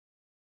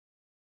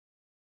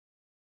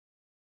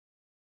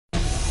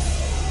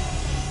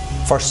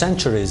For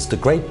centuries, the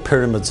Great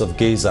Pyramids of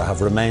Giza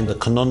have remained a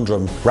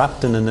conundrum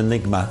wrapped in an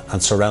enigma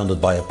and surrounded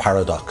by a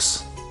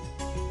paradox.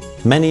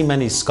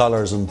 Many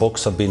scholars and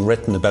books have been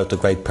written about the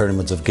Great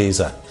Pyramids of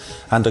Giza,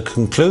 and the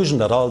conclusion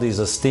that all these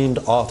esteemed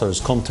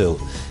authors come to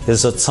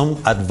is that some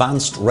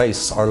advanced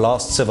race or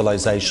lost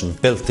civilization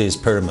built these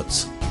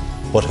pyramids.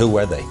 But who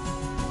were they?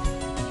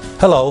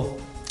 Hello,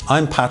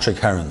 I'm Patrick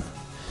Heron.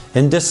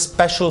 In this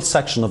special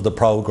section of the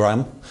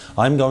program,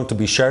 I'm going to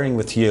be sharing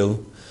with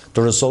you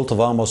the result of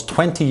almost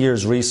 20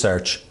 years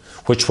research,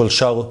 which will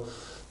show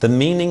the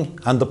meaning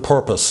and the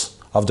purpose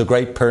of the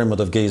Great Pyramid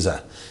of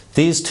Giza.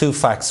 These two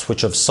facts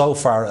which have so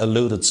far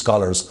eluded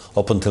scholars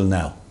up until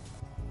now.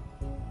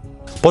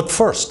 But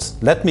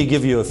first, let me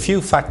give you a few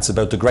facts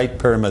about the Great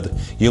Pyramid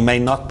you may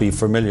not be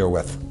familiar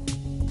with.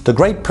 The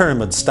Great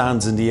Pyramid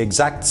stands in the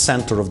exact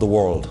centre of the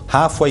world,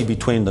 halfway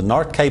between the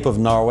North Cape of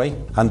Norway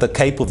and the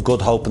Cape of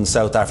Good Hope in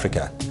South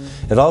Africa.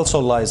 It also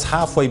lies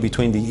halfway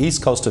between the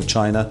east coast of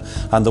China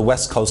and the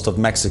west coast of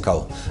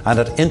Mexico, and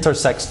it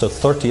intersects the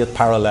 30th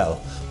parallel,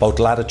 both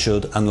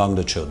latitude and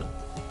longitude.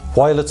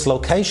 While its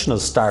location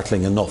is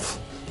startling enough,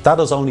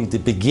 that is only the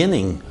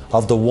beginning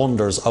of the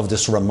wonders of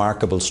this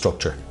remarkable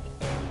structure.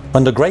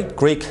 When the great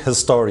Greek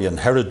historian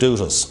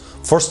Herodotus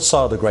first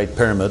saw the Great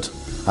Pyramid,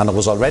 and it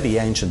was already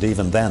ancient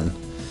even then,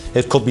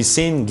 it could be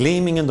seen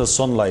gleaming in the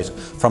sunlight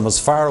from as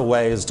far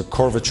away as the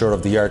curvature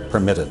of the earth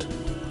permitted.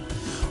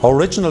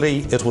 Originally,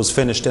 it was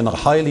finished in a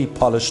highly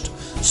polished,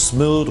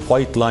 smooth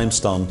white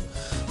limestone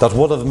that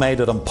would have made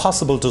it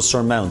impossible to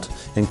surmount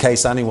in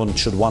case anyone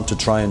should want to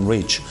try and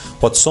reach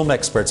what some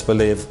experts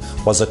believe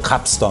was a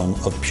capstone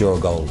of pure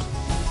gold.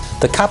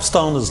 The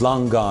capstone is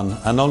long gone,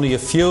 and only a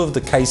few of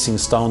the casing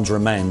stones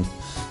remain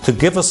to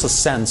give us a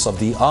sense of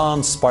the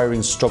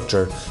awe-inspiring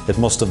structure it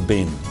must have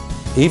been,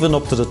 even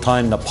up to the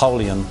time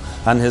Napoleon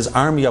and his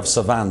army of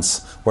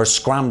savants were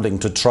scrambling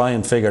to try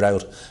and figure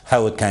out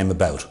how it came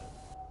about.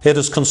 It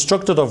is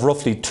constructed of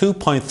roughly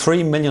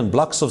 2.3 million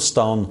blocks of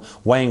stone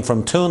weighing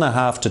from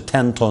 2.5 to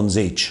 10 tons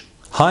each.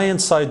 High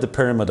inside the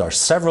pyramid are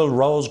several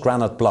rose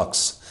granite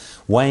blocks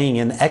weighing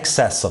in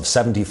excess of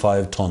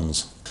 75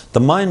 tons.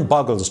 The mind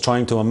boggles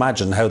trying to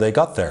imagine how they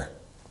got there.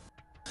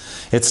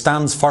 It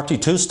stands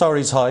 42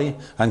 stories high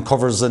and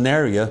covers an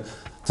area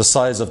the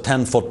size of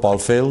 10 football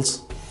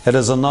fields. It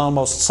is an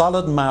almost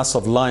solid mass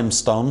of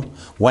limestone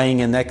weighing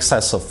in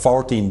excess of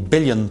 14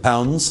 billion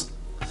pounds.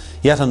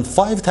 Yet in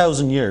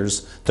 5,000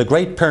 years, the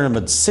Great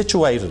Pyramid,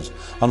 situated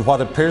on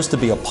what appears to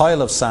be a pile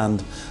of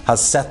sand,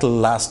 has settled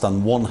less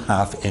than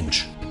 1/2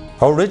 inch.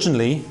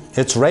 Originally,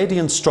 its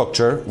radiant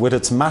structure, with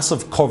its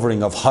massive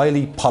covering of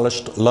highly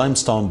polished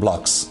limestone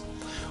blocks,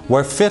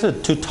 were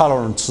fitted to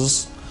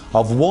tolerances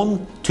of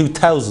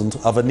 1/2000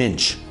 of an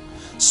inch,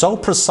 so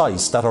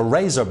precise that a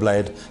razor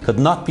blade could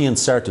not be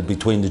inserted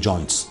between the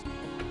joints.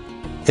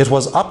 It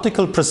was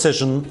optical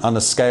precision on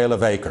a scale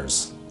of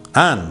acres,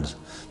 and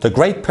the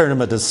Great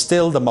Pyramid is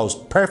still the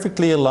most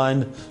perfectly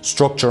aligned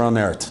structure on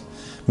Earth,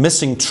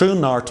 missing true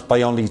north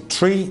by only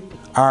 3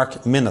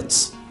 arc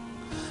minutes.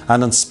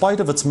 And in spite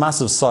of its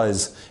massive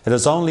size, it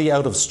is only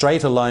out of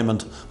straight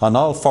alignment on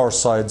all 4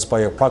 sides by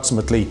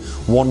approximately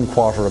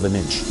 1/4 of an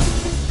inch.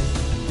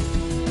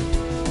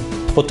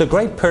 But the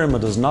Great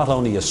Pyramid is not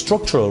only a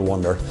structural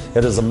wonder,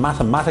 it is a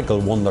mathematical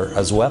wonder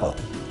as well.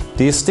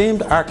 The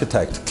esteemed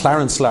architect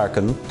Clarence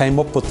Larkin came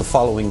up with the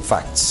following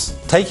facts.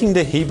 Taking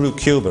the Hebrew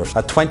cubit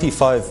at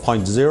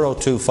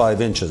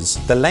 25.025 inches,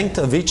 the length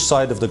of each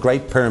side of the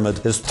Great Pyramid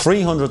is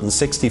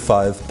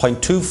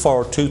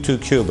 365.2422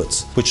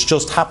 cubits, which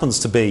just happens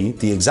to be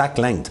the exact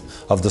length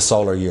of the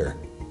solar year.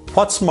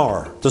 What's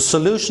more, the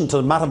solution to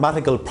the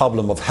mathematical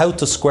problem of how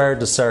to square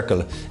the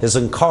circle is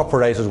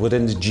incorporated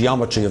within the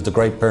geometry of the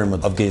Great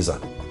Pyramid of Giza.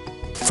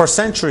 For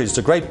centuries,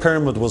 the Great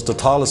Pyramid was the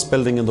tallest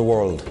building in the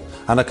world,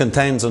 and it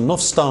contains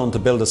enough stone to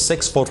build a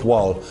 6-foot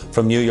wall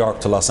from New York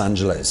to Los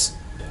Angeles.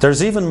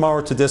 There's even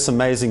more to this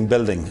amazing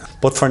building,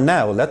 but for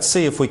now, let's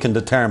see if we can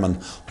determine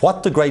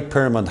what the Great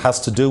Pyramid has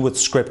to do with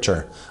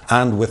Scripture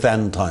and with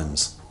end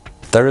times.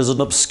 There is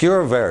an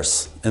obscure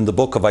verse in the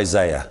book of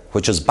Isaiah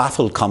which has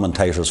baffled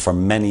commentators for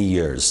many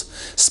years.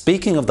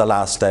 Speaking of the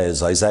last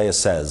days, Isaiah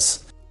says,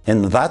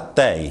 "In that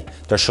day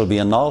there shall be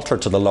an altar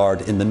to the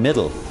Lord in the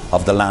middle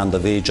of the land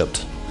of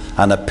Egypt,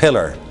 and a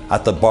pillar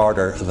at the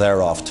border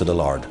thereof to the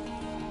Lord."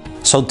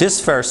 So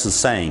this verse is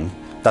saying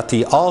that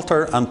the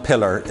altar and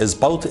pillar is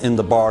both in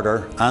the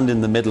border and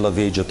in the middle of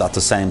Egypt at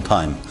the same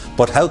time.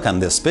 But how can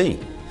this be?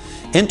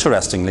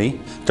 Interestingly,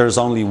 there is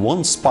only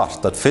one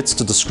spot that fits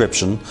the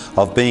description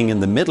of being in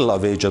the middle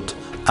of Egypt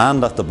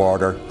and at the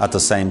border at the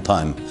same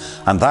time,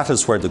 and that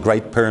is where the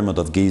Great Pyramid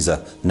of Giza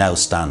now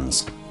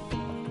stands.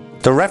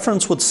 The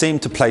reference would seem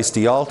to place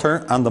the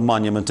altar and the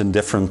monument in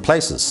different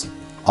places,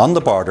 on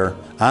the border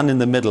and in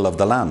the middle of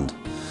the land.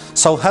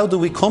 So how do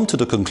we come to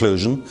the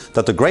conclusion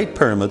that the Great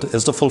Pyramid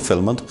is the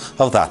fulfillment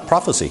of that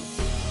prophecy?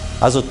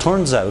 As it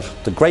turns out,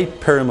 the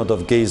Great Pyramid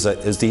of Giza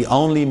is the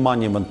only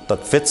monument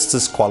that fits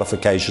this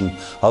qualification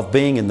of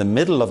being in the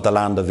middle of the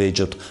land of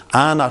Egypt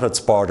and at its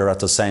border at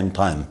the same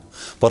time,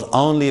 but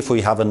only if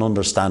we have an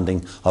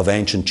understanding of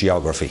ancient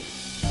geography.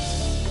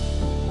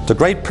 The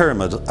Great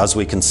Pyramid, as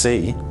we can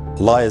see,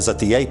 lies at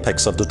the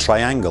apex of the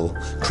triangle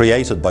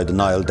created by the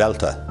Nile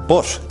Delta.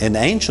 But in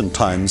ancient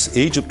times,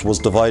 Egypt was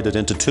divided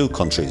into two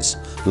countries,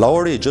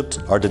 Lower Egypt,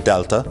 or the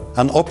Delta,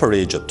 and Upper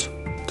Egypt.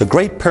 The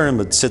Great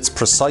Pyramid sits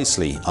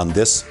precisely on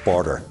this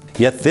border.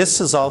 Yet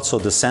this is also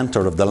the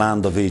centre of the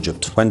land of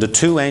Egypt, when the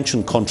two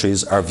ancient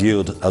countries are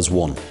viewed as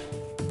one.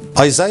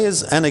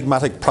 Isaiah's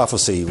enigmatic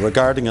prophecy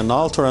regarding an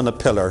altar and a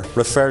pillar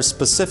refers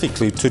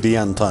specifically to the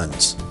end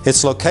times.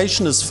 Its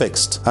location is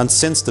fixed, and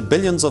since the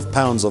billions of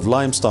pounds of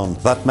limestone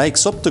that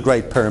makes up the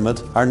Great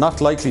Pyramid are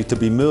not likely to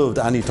be moved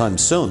anytime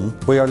soon,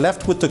 we are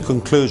left with the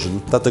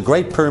conclusion that the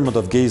Great Pyramid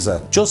of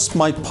Giza just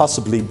might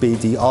possibly be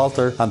the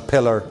altar and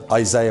pillar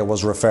Isaiah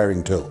was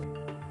referring to.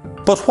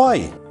 But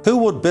why? Who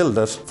would build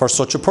it for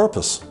such a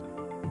purpose?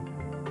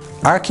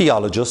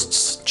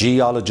 Archaeologists,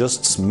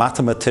 geologists,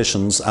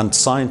 mathematicians and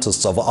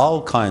scientists of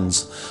all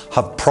kinds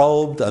have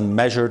probed and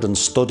measured and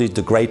studied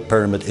the Great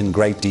Pyramid in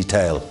great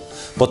detail,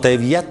 but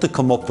they've yet to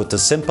come up with the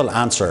simple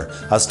answer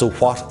as to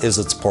what is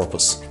its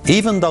purpose.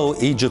 Even though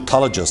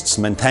Egyptologists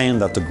maintain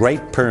that the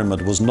Great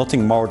Pyramid was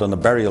nothing more than a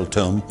burial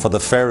tomb for the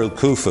pharaoh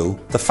Khufu,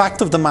 the fact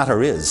of the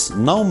matter is,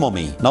 no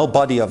mummy, no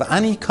body of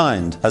any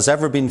kind has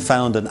ever been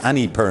found in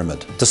any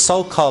pyramid. The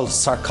so-called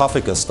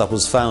sarcophagus that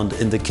was found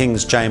in the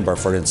king's chamber,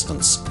 for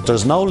instance.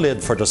 There's no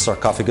lid for the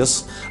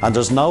sarcophagus, and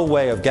there's no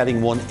way of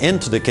getting one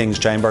into the king's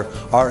chamber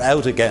or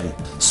out again.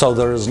 So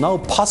there is no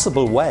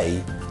possible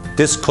way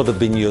this could have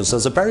been used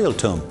as a burial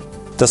tomb.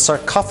 The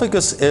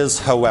sarcophagus is,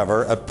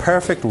 however, a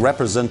perfect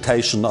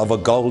representation of a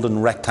golden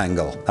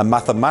rectangle, a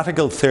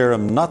mathematical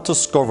theorem not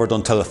discovered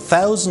until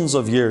thousands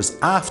of years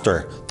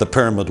after the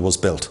pyramid was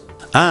built.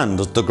 And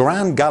the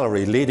grand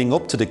gallery leading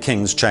up to the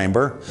king's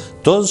chamber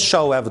does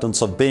show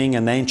evidence of being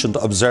an ancient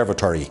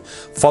observatory,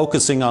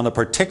 focusing on a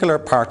particular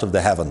part of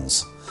the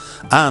heavens.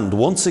 And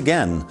once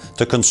again,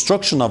 the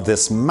construction of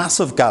this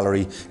massive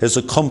gallery is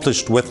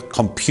accomplished with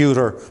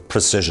computer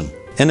precision.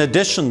 In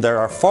addition, there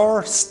are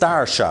 4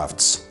 star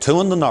shafts, 2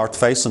 in the north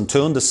face and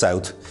 2 in the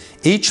south,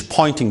 each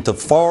pointing to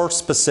 4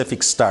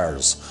 specific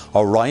stars: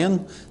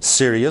 Orion,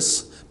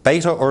 Sirius,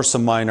 Beta Ursa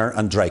Minor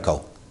and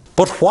Draco.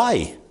 But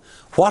why?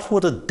 What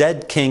would a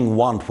dead king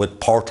want with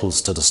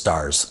portals to the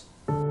stars?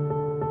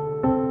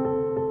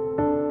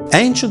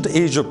 Ancient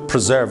Egypt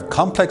preserved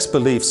complex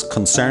beliefs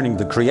concerning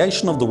the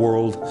creation of the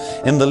world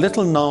in the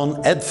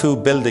little-known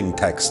Edfu building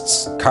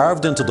texts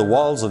carved into the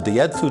walls of the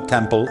Edfu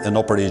temple in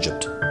Upper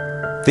Egypt.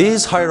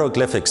 These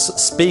hieroglyphics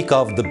speak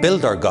of the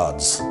builder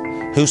gods,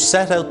 who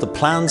set out the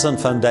plans and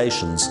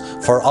foundations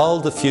for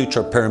all the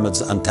future pyramids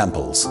and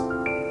temples.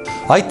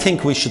 I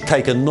think we should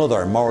take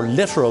another, more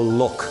literal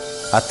look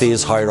at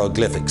these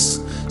hieroglyphics.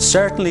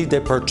 Certainly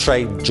they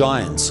portray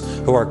giants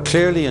who are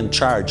clearly in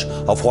charge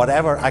of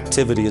whatever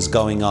activity is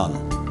going on.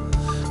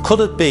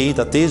 Could it be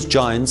that these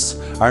giants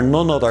are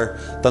none other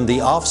than the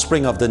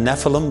offspring of the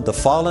Nephilim, the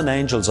fallen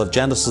angels of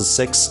Genesis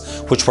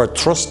 6, which were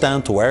thrust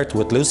down to earth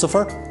with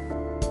Lucifer?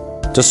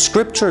 The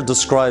scripture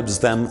describes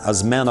them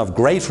as men of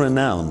great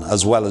renown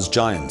as well as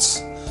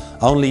giants.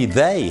 Only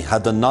they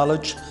had the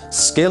knowledge,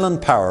 skill and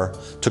power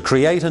to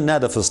create an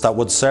edifice that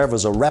would serve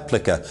as a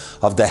replica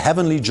of the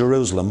heavenly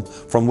Jerusalem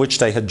from which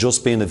they had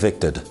just been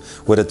evicted,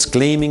 with its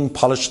gleaming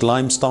polished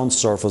limestone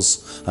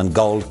surface and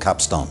gold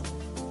capstone.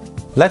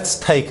 Let's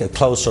take a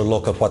closer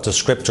look at what the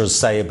scriptures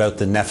say about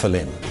the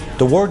Nephilim.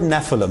 The word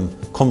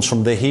Nephilim comes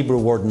from the Hebrew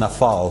word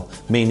naphal,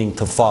 meaning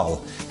to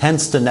fall.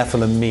 Hence the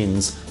Nephilim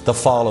means the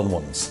fallen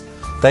ones.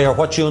 They are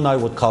what you and I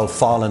would call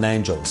fallen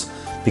angels,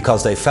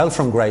 because they fell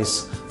from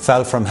grace,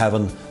 fell from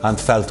heaven and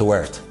fell to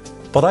earth.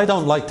 But I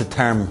don't like the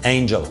term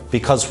angel,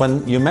 because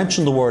when you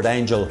mention the word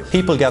angel,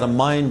 people get a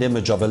mind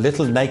image of a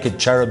little naked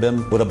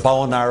cherubim with a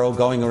bow and arrow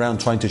going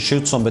around trying to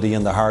shoot somebody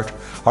in the heart,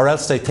 or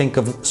else they think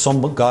of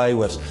some guy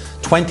with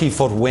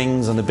 20-foot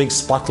wings and a big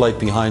spotlight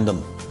behind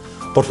him.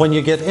 But when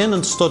you get in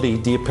and study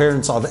the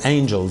appearance of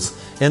angels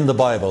in the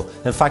Bible,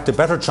 in fact a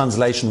better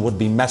translation would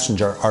be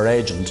messenger or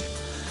agent,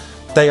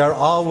 they are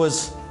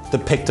always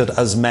depicted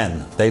as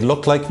men. They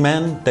look like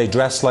men, they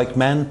dress like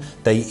men,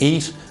 they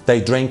eat,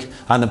 they drink,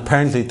 and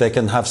apparently they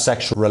can have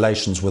sexual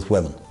relations with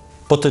women.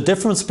 But the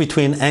difference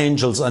between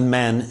angels and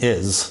men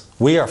is,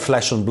 we are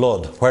flesh and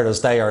blood,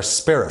 whereas they are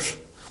spirit.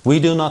 We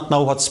do not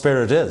know what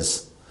spirit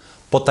is,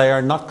 but they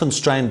are not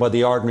constrained by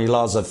the ordinary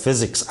laws of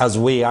physics as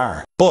we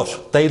are.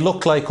 But they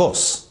look like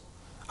us.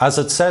 As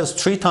it says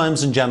 3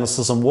 times in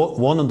Genesis and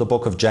 1 in the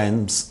book of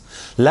James,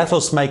 let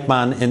us make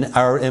man in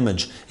our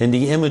image. In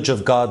the image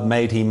of God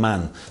made he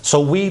man. So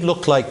we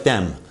look like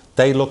them.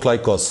 They look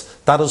like us.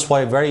 That is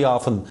why very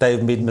often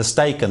they've been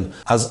mistaken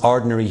as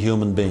ordinary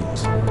human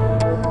beings.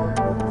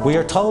 We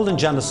are told in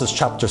Genesis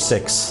chapter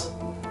 6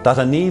 that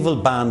an evil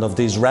band of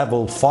these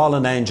rebel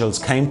fallen angels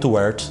came to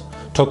earth,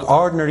 took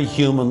ordinary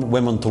human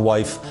women to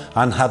wife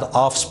and had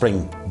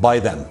offspring by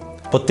them.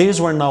 But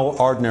these were no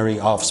ordinary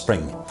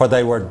offspring, for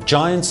they were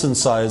giants in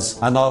size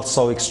and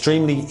also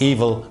extremely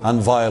evil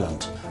and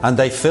violent. and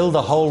they fill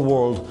the whole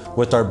world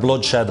with their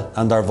bloodshed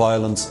and their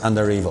violence and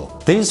their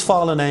evil. These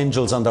fallen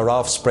angels and their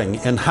offspring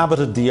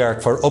inhabited the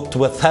earth for up to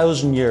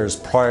 1,000 years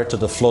prior to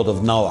the flood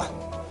of Noah.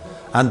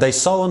 And they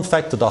so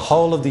infected the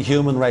whole of the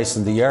human race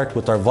and the earth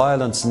with their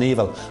violence and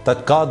evil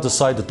that God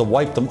decided to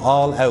wipe them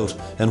all out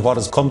in what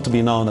has come to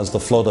be known as the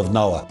flood of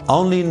Noah.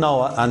 Only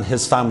Noah and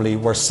his family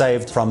were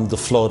saved from the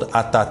flood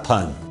at that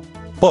time.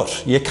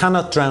 But you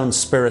cannot drown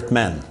spirit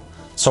men.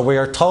 So we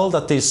are told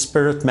that these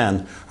spirit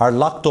men are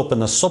locked up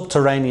in a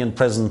subterranean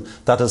prison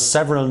that has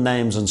several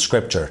names in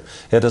Scripture.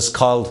 It is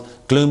called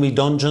gloomy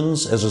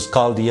dungeons, it is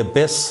called the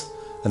abyss,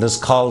 it is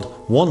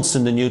called, once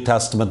in the New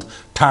Testament,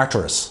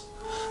 Tartarus.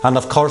 And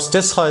of course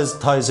this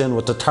ties in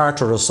with the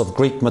Tartarus of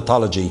Greek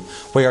mythology,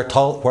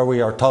 where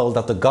we are told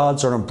that the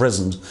gods are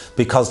imprisoned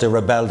because they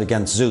rebelled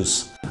against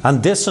Zeus.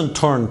 And this in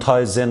turn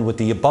ties in with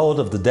the abode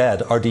of the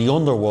dead, or the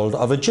underworld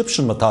of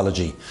Egyptian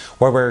mythology,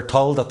 where we are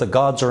told that the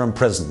gods are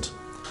imprisoned.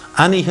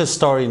 Any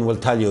historian will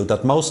tell you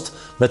that most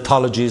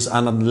mythologies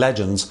and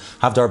legends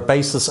have their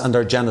basis and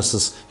their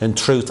genesis in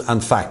truth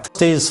and fact.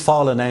 These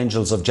fallen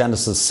angels of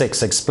Genesis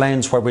 6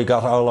 explains where we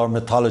got all our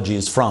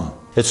mythologies from.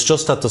 It's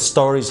just that the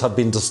stories have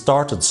been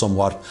distorted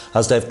somewhat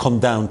as they've come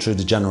down through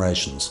the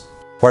generations.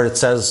 Where it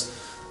says,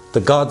 the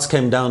gods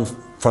came down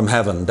from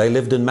heaven, they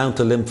lived in Mount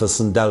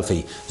Olympus in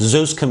Delphi.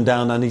 Zeus came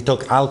down and he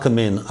took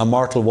Alcmene, a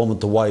mortal woman,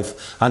 to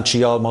wife, and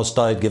she almost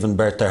died giving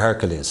birth to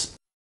Hercules.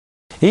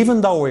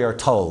 Even though we are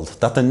told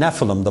that the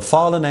Nephilim, the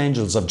fallen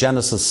angels of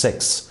Genesis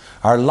 6,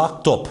 are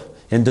locked up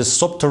in this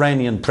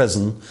subterranean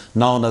prison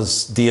known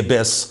as the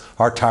Abyss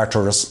or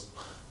Tartarus,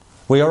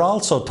 we are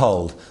also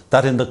told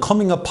that in the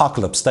coming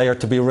apocalypse they are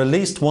to be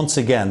released once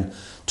again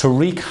to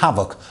wreak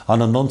havoc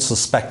on an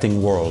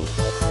unsuspecting world.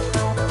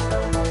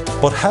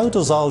 But how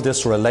does all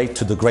this relate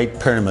to the Great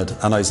Pyramid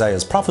and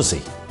Isaiah's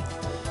prophecy?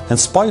 In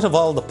spite of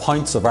all the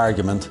points of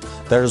argument,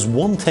 there is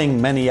one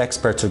thing many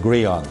experts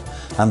agree on,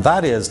 and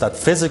that is that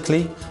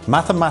physically,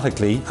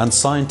 mathematically and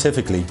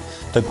scientifically,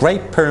 the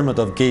Great Pyramid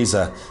of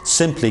Giza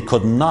simply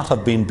could not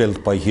have been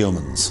built by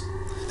humans.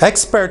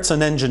 Experts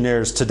and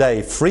engineers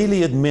today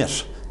freely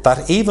admit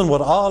that even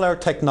with all our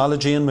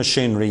technology and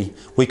machinery,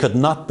 we could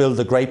not build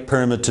the Great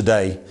Pyramid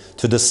today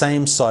to the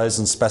same size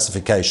and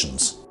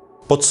specifications.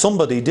 But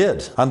somebody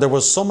did, and there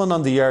was someone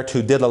on the earth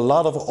who did a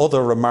lot of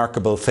other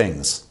remarkable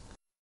things.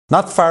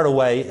 Not far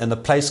away, in a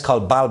place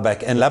called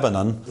Baalbek in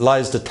Lebanon,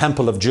 lies the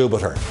Temple of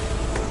Jupiter.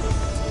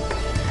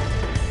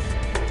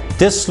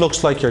 This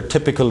looks like your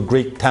typical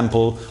Greek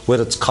temple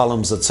with its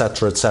columns,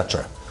 etc.,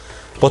 etc.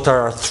 But there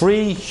are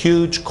 3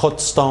 huge cut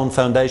stone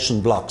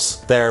foundation blocks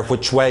there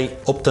which weigh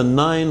up to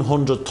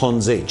 900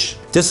 tons each.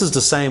 This is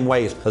the same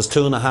weight as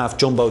 2.5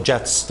 jumbo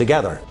jets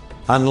together.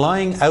 And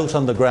lying out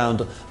on the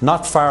ground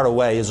not far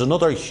away is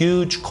another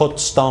huge cut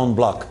stone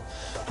block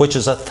which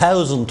is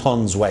 1,000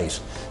 tons weight.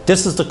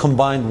 This is the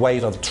combined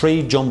weight of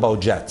 3 jumbo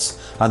jets,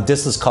 and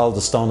this is called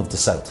the Stone of the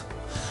South.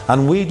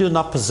 And we do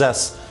not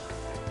possess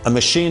a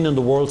machine in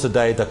the world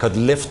today that could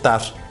lift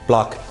that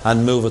block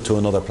and move it to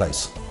another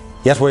place.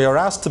 Yet we are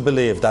asked to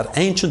believe that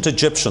ancient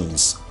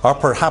Egyptians, or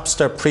perhaps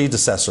their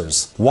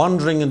predecessors,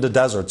 wandering in the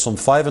desert some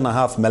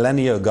 5.5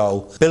 millennia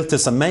ago, built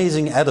this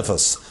amazing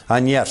edifice,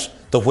 and yet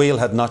the wheel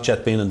had not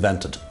yet been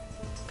invented.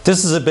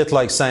 This is a bit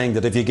like saying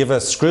that if you give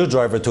a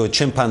screwdriver to a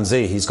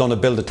chimpanzee, he's going to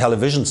build a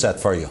television set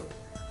for you.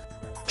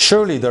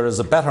 Surely there is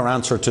a better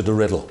answer to the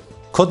riddle.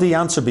 Could the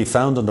answer be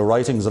found in the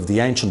writings of the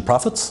ancient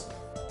prophets?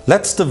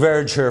 Let's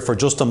diverge here for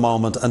just a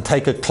moment and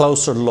take a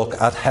closer look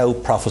at how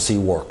prophecy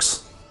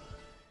works.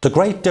 The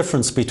great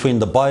difference between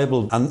the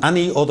Bible and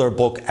any other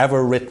book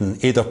ever written,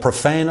 either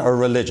profane or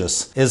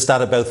religious, is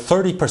that about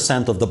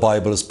 30% of the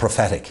Bible is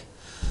prophetic.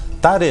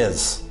 That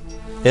is,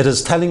 it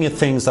is telling you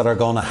things that are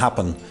going to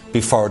happen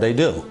before they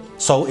do.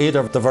 So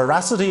either the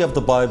veracity of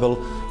the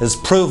Bible is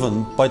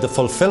proven by the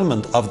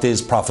fulfillment of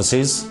these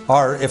prophecies,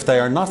 or if they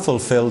are not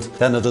fulfilled,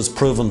 then it is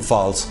proven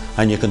false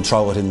and you can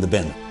throw it in the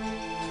bin.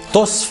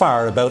 Thus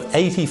far, about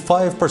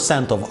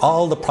 85% of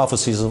all the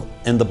prophecies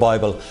in the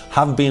Bible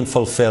have been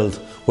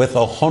fulfilled with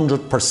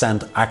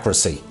 100%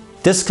 accuracy.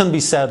 This can be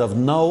said of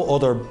no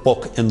other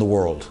book in the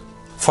world.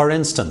 For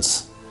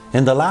instance,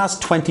 in the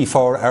last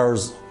 24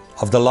 hours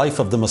of the life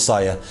of the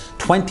Messiah,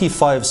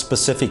 25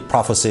 specific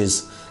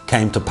prophecies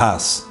came to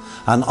pass.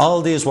 And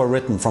all these were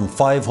written from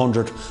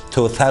 500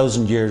 to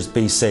 1,000 years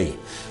BC.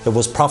 It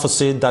was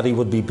prophesied that he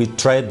would be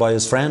betrayed by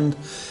his friend.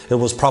 It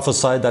was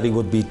prophesied that he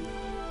would be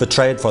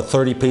betrayed for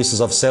 30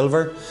 pieces of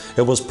silver.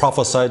 It was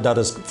prophesied that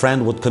his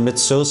friend would commit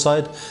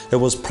suicide. It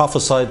was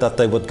prophesied that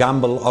they would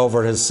gamble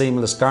over his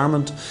seamless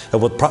garment. It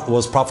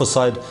was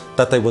prophesied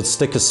that they would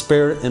stick a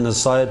spear in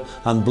his side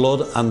and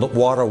blood and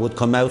water would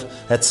come out,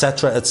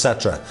 etc.,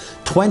 etc.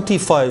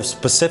 25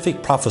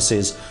 specific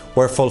prophecies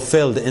were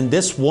fulfilled in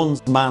this one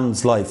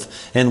man's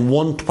life in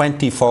one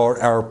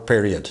 24-hour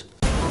period.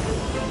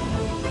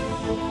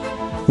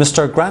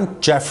 Mr.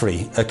 Grant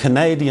Jeffrey, a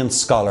Canadian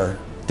scholar,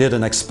 did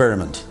an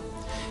experiment.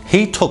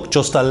 He took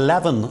just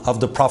 11 of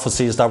the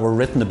prophecies that were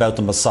written about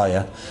the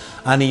Messiah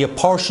and he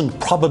apportioned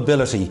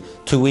probability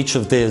to each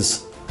of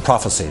these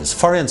prophecies.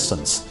 For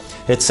instance,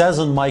 It says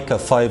in Micah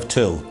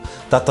 5:2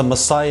 that the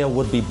Messiah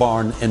would be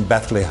born in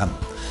Bethlehem.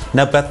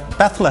 Now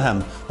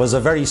Bethlehem was a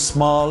very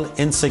small,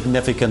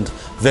 insignificant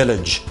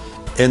village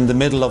in the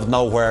middle of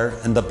nowhere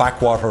in the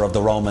backwater of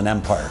the Roman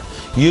Empire.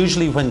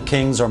 Usually when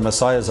kings or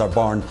messiahs are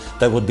born,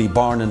 they would be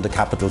born in the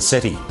capital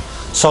city.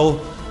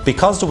 So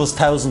because there was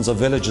thousands of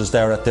villages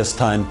there at this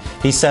time,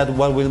 he said,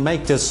 well, we'll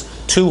make this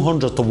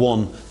 200 to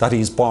 1 that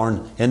he's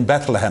born in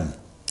Bethlehem.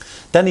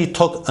 Then he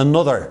took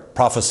another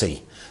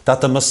prophecy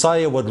that the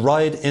Messiah would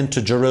ride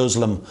into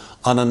Jerusalem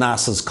on an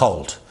ass's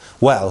colt.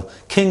 Well,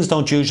 kings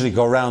don't usually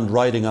go around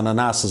riding on an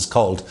ass's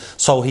colt,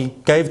 so he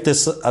gave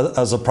this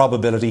as a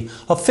probability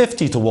of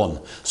 50 to 1.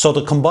 So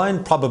the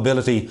combined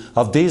probability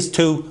of these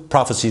two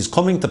prophecies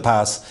coming to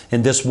pass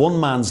in this one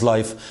man's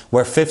life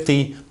were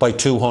 50 by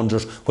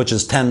 200, which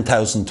is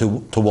 10,000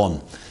 to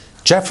 1.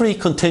 Geoffrey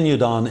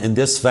continued on in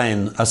this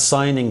vein,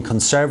 assigning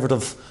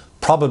conservative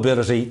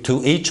probability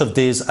to each of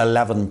these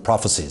 11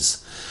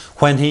 prophecies.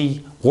 When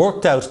he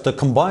worked out the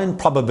combined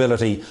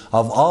probability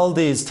of all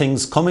these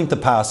things coming to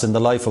pass in the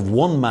life of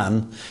one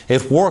man,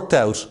 it worked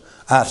out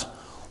at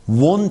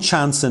 1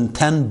 chance in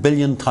 10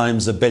 billion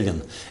times a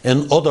billion.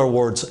 In other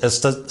words, a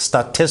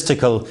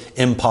statistical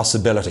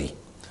impossibility.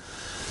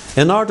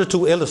 In order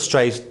to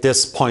illustrate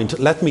this point,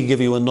 let me give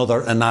you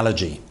another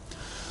analogy.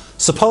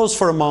 Suppose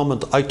for a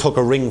moment I took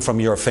a ring from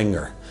your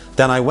finger.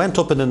 Then I went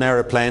up in an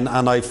aeroplane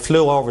and I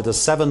flew over the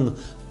 7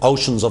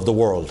 oceans of the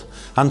world.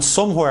 And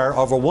somewhere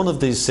over one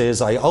of these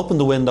seas I opened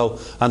the window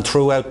and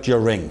threw out your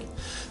ring.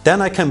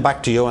 Then I came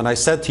back to you and I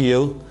said to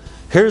you,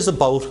 here's a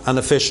boat and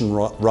a fishing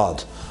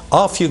rod.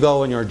 Off you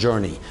go on your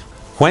journey.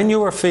 When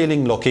you are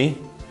feeling lucky,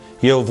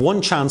 you have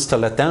 1 chance to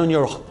let down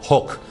your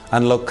hook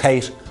and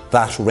locate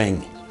that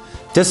ring.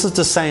 This is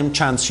the same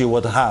chance you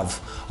would have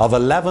of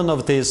 11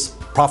 of these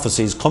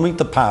prophecies coming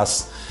to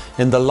pass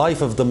in the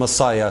life of the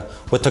Messiah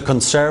with the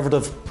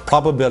conservative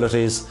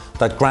probabilities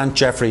that Grant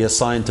Geoffrey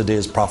assigned to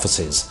these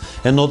prophecies.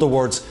 In other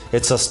words,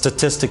 it's a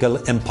statistical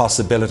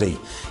impossibility.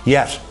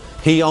 Yet,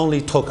 he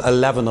only took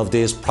 11 of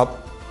these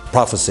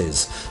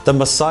prophecies. The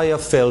Messiah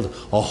filled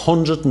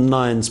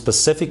 109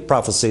 specific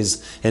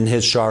prophecies in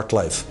his short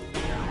life.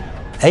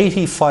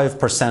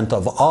 85%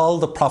 of all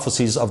the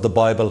prophecies of the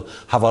Bible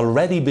have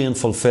already been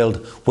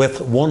fulfilled with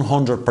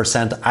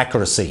 100%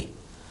 accuracy.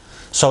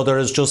 So there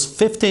is just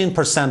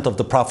 15% of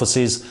the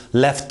prophecies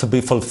left to be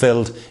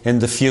fulfilled in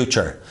the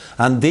future.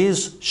 And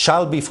these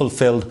shall be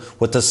fulfilled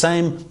with the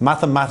same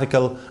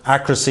mathematical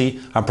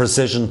accuracy and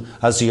precision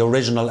as the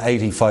original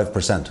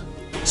 85%.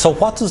 So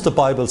what does the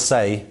Bible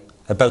say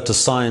about the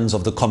signs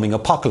of the coming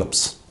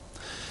apocalypse?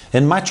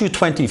 In Matthew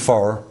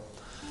 24,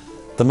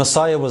 the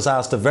Messiah was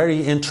asked a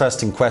very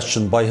interesting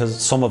question by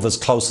some of his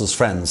closest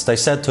friends. They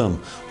said to him,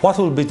 what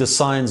will be the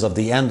signs of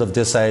the end of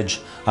this age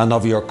and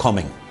of your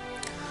coming?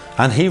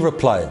 And he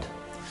replied,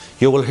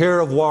 you will hear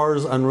of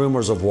wars and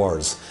rumours of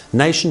wars.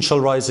 Nation shall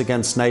rise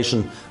against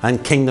nation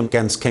and kingdom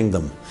against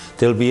kingdom.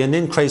 There will be an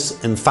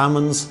increase in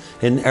famines,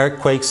 in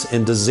earthquakes,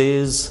 in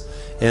disease,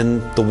 in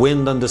the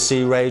wind and the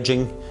sea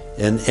raging,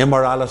 in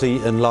immorality,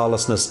 in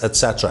lawlessness,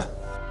 etc.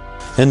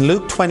 In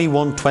Luke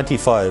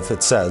 21:25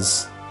 it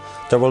says,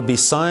 there will be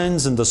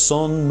signs in the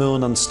sun,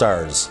 moon and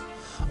stars.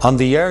 On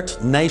the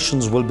earth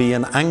nations will be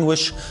in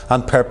anguish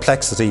and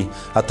perplexity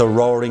at the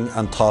roaring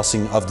and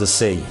tossing of the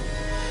sea.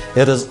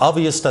 It is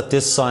obvious that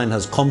this sign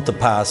has come to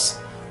pass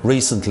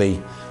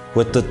recently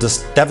with the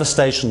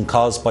devastation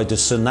caused by the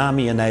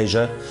tsunami in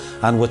Asia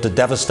and with the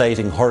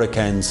devastating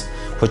hurricanes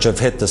which have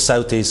hit the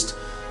southeast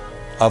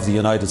of the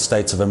United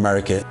States of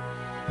America.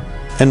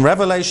 In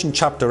Revelation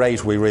chapter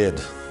 8 we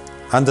read,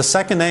 and the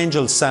second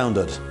angel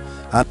sounded,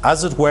 and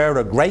as it were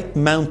a great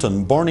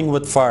mountain burning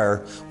with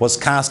fire was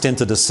cast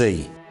into the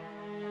sea.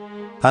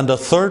 And a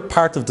third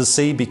part of the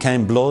sea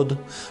became blood,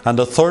 and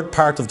a third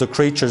part of the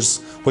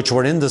creatures which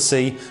were in the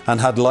sea and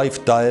had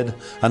life died,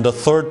 and a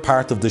third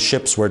part of the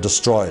ships were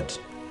destroyed.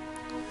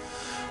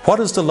 What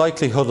is the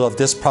likelihood of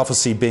this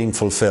prophecy being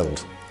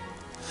fulfilled?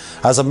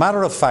 As a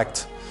matter of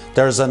fact,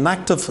 there is an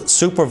active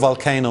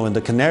supervolcano in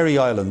the Canary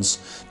Islands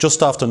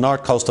just off the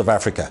north coast of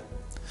Africa.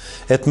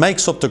 It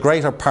makes up the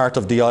greater part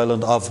of the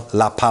island of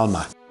La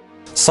Palma.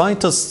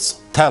 Scientists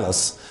tell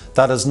us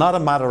that it's not a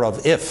matter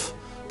of if,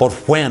 but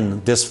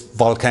when this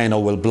volcano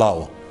will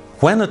blow.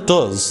 When it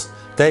does,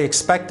 they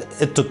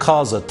expect it to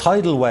cause a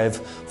tidal wave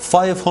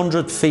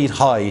 500 feet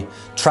high,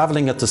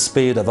 travelling at the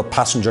speed of a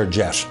passenger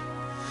jet.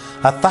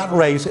 At that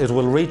rate, it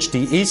will reach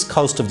the east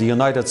coast of the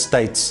United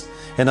States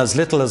in as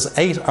little as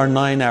 8 or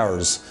 9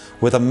 hours,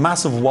 with a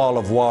massive wall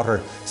of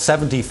water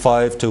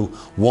 75 to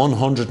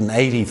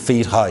 180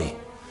 feet high.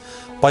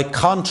 By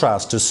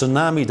contrast, the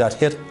tsunami that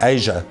hit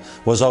Asia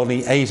was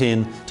only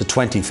 18 to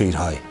 20 feet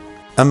high.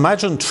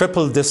 Imagine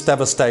triple this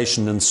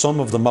devastation in some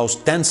of the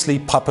most densely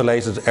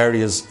populated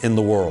areas in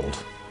the world.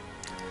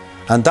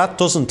 And that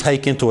doesn't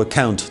take into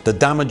account the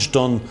damage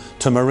done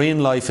to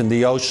marine life in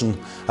the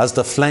ocean as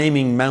the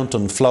flaming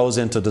mountain flows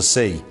into the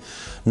sea,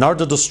 nor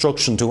the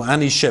destruction to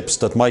any ships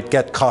that might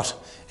get caught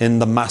in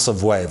the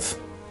massive wave.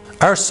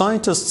 Our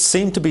scientists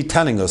seem to be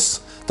telling us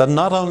that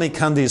not only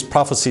can these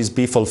prophecies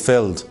be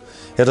fulfilled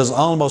It is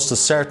almost a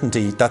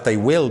certainty that they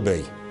will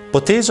be.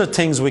 But these are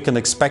things we can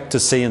expect to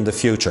see in the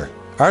future.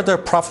 Are there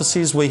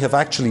prophecies we have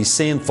actually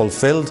seen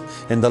fulfilled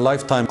in the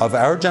lifetime of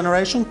our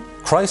generation?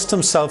 Christ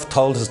himself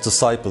told his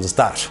disciples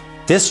that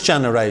this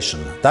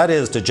generation, that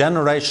is, the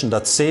generation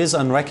that sees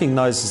and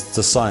recognizes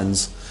the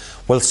signs,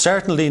 will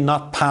certainly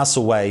not pass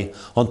away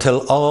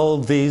until all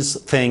these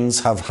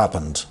things have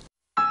happened.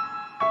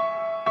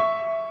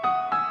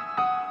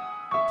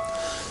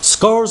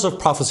 Scores of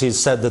prophecies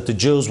said that the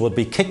Jews would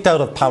be kicked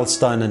out of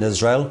Palestine and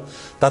Israel,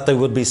 that they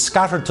would be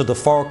scattered to the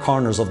four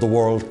corners of the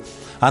world,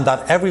 and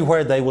that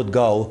everywhere they would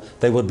go,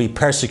 they would be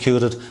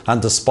persecuted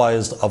and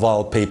despised of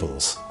all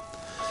peoples.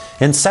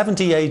 In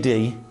 70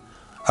 AD,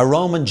 a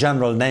Roman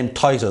general named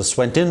Titus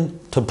went in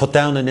to put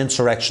down an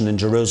insurrection in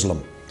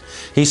Jerusalem.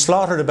 He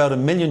slaughtered about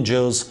 1 million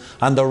Jews,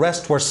 and the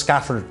rest were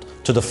scattered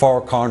to the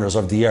four corners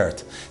of the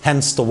earth,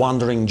 hence the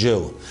wandering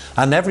Jew.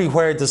 And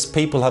everywhere this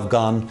people have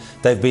gone,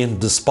 they've been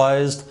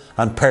despised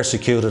and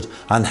persecuted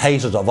and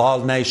hated of all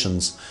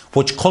nations,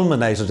 which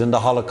culminated in the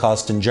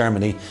Holocaust in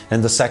Germany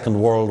in the Second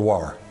World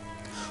War.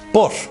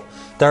 But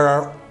there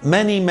are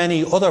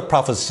many other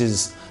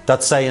prophecies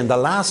that say in the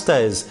last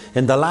days,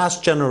 in the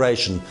last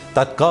generation,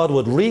 that God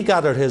would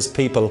regather his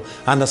people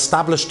and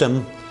establish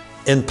them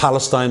in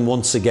Palestine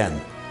once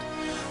again.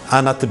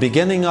 And at the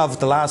beginning of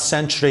the last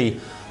century,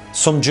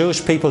 some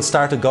Jewish people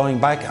started going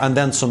back, and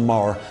then some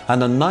more.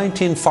 And in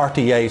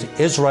 1948,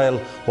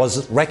 Israel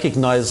was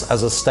recognized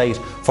as a state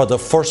for the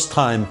first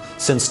time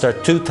since their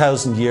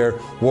 2,000-year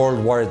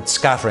worldwide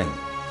scattering.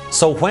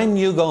 So when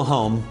you go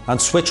home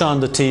and switch on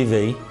the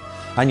TV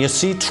and you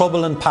see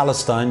trouble in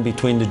Palestine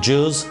between the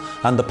Jews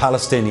and the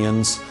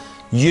Palestinians,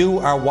 you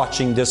are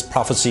watching this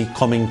prophecy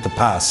coming to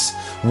pass.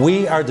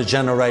 We are the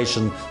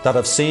generation that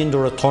have seen the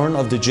return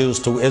of the Jews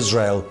to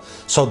Israel.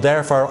 So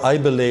therefore I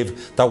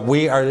believe that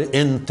we are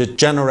in the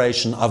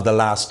generation of the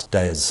last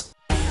days.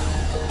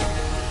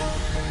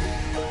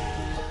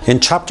 In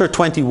chapter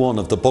 21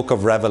 of the book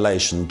of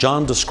Revelation,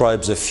 John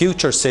describes a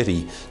future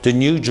city, the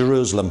New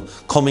Jerusalem,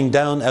 coming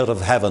down out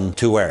of heaven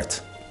to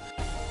earth.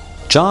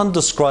 John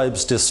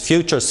describes this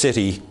future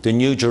city, the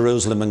New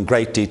Jerusalem, in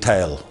great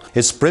detail.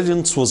 Its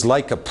brilliance was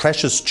like a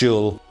precious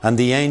jewel, and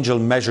the angel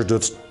measured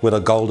it with a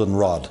golden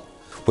rod.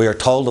 We are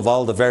told of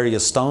all the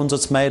various stones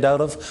it's made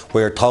out of.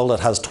 We are told it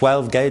has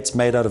 12 gates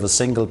made out of a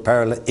single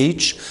pearl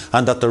each,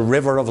 and that the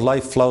river of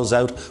life flows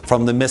out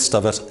from the midst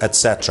of it,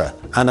 etc.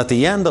 And at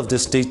the end of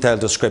this detailed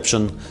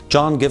description,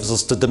 John gives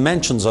us the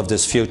dimensions of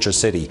this future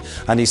city,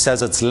 and he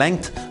says its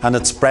length and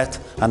its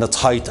breadth and its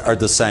height are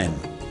the same.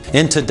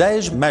 In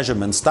today's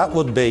measurements, that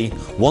would be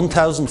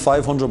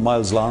 1,500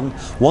 miles long,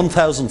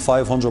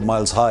 1,500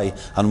 miles high,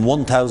 and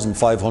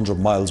 1,500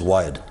 miles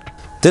wide.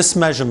 This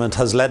measurement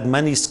has led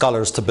many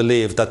scholars to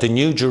believe that the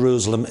New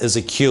Jerusalem is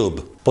a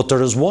cube, but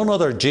there is one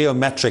other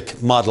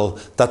geometric model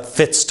that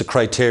fits the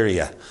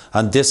criteria,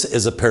 and this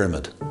is a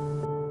pyramid.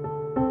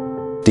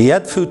 The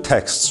Edfu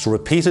texts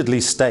repeatedly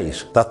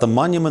state that the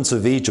monuments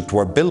of Egypt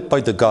were built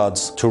by the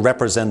gods to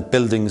represent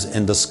buildings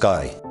in the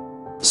sky.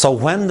 So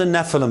when the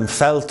Nephilim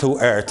fell to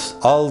earth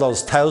all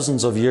those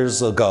thousands of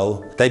years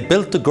ago, they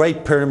built the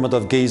Great Pyramid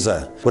of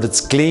Giza with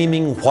its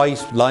gleaming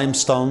white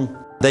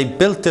limestone. They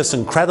built this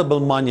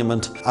incredible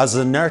monument as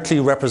an earthly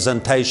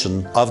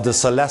representation of the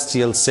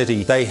celestial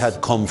city they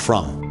had come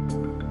from.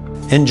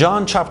 In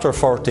John chapter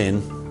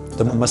 14,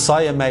 the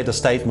Messiah made a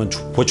statement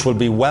which will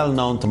be well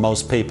known to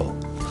most people.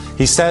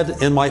 He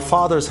said, "In my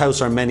Father's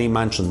house are many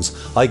mansions.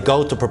 I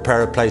go to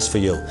prepare a place for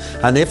you.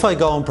 And if I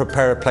go and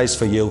prepare a place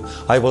for you,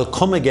 I will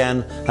come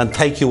again and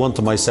take you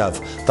unto myself,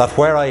 that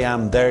where I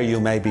am, there you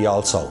may be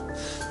also."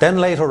 Then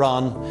later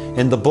on,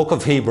 in the book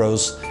of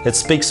Hebrews, it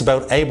speaks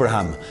about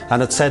Abraham,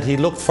 and it said he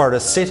looked for a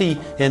city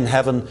in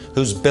heaven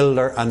whose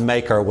builder and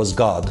maker was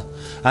God.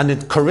 And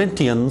in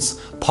Corinthians,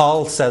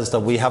 Paul says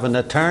that we have an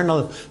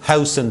eternal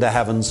house in the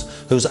heavens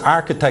whose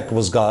architect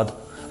was God,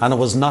 and it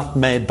was not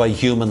made by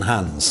human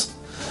hands.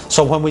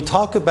 So when we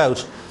talk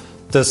about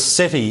the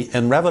city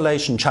in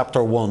Revelation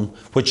chapter 1,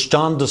 which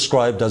John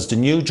described as the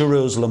New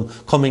Jerusalem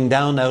coming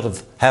down out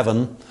of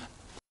heaven,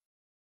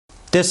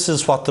 this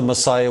is what the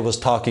Messiah was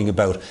talking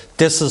about.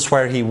 This is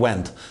where he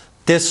went.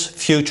 This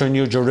future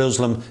New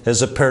Jerusalem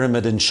is a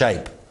pyramid in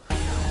shape.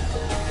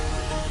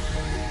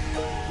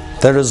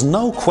 There is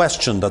no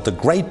question that the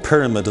Great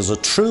Pyramid is a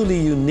truly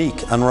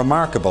unique and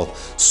remarkable,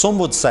 some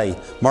would say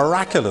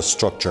miraculous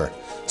structure,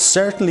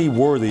 certainly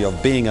worthy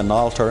of being an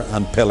altar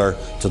and pillar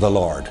to the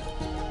Lord.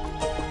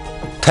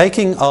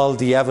 Taking all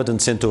the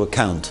evidence into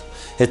account,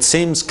 it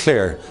seems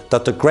clear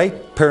that the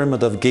Great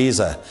Pyramid of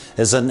Giza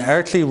is an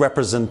earthly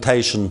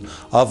representation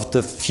of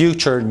the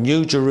future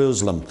New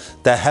Jerusalem,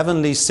 the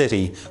heavenly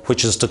city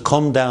which is to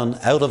come down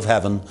out of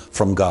heaven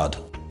from God.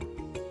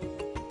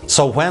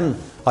 So when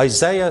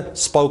Isaiah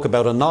spoke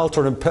about an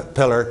altar and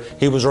pillar,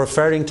 he was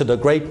referring to the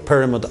Great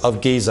Pyramid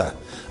of Giza.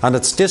 And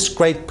it's this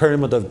Great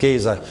Pyramid of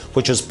Giza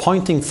which is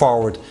pointing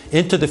forward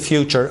into the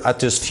future at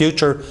this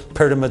future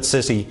pyramid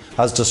city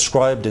as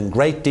described in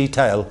great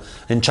detail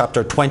in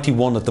chapter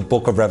 21 of the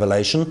book of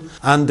Revelation.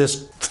 And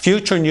this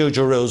future New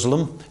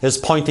Jerusalem is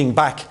pointing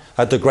back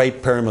at the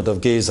Great Pyramid of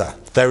Giza.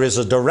 There is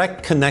a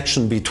direct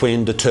connection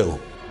between the two.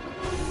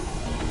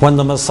 When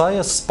the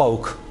Messiah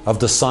spoke of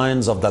the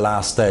signs of the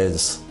last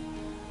days,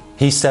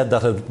 he said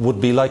that it would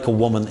be like a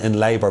woman in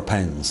labour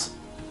pains.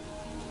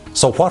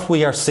 So what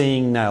we are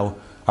seeing now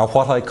are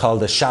what I call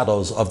the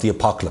shadows of the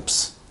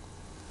apocalypse.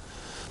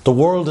 The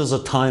world is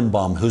a time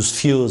bomb whose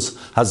fuse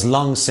has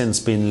long since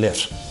been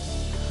lit.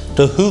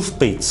 The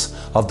hoofbeats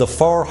of the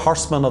 4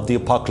 horsemen of the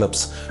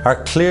apocalypse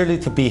are clearly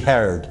to be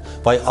heard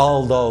by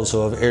all those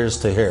who have ears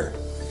to hear.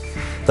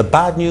 The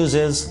bad news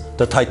is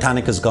the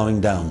Titanic is going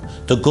down.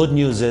 The good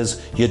news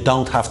is you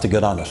don't have to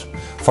get on it.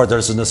 For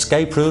there's an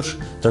escape route,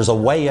 there's a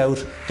way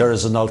out, there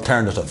is an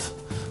alternative.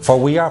 For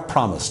we are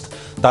promised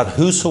that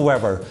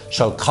whosoever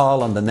shall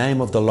call on the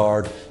name of the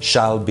Lord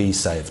shall be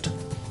saved.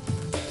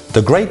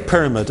 The Great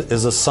Pyramid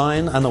is a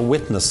sign and a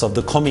witness of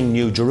the coming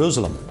New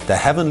Jerusalem, the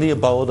heavenly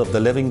abode of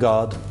the living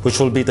God, which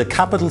will be the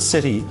capital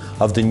city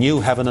of the new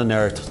heaven and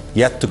earth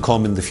yet to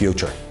come in the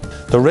future.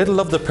 The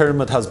riddle of the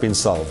pyramid has been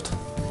solved.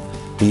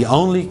 The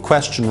only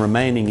question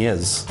remaining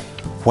is,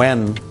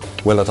 when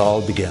will it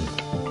all begin?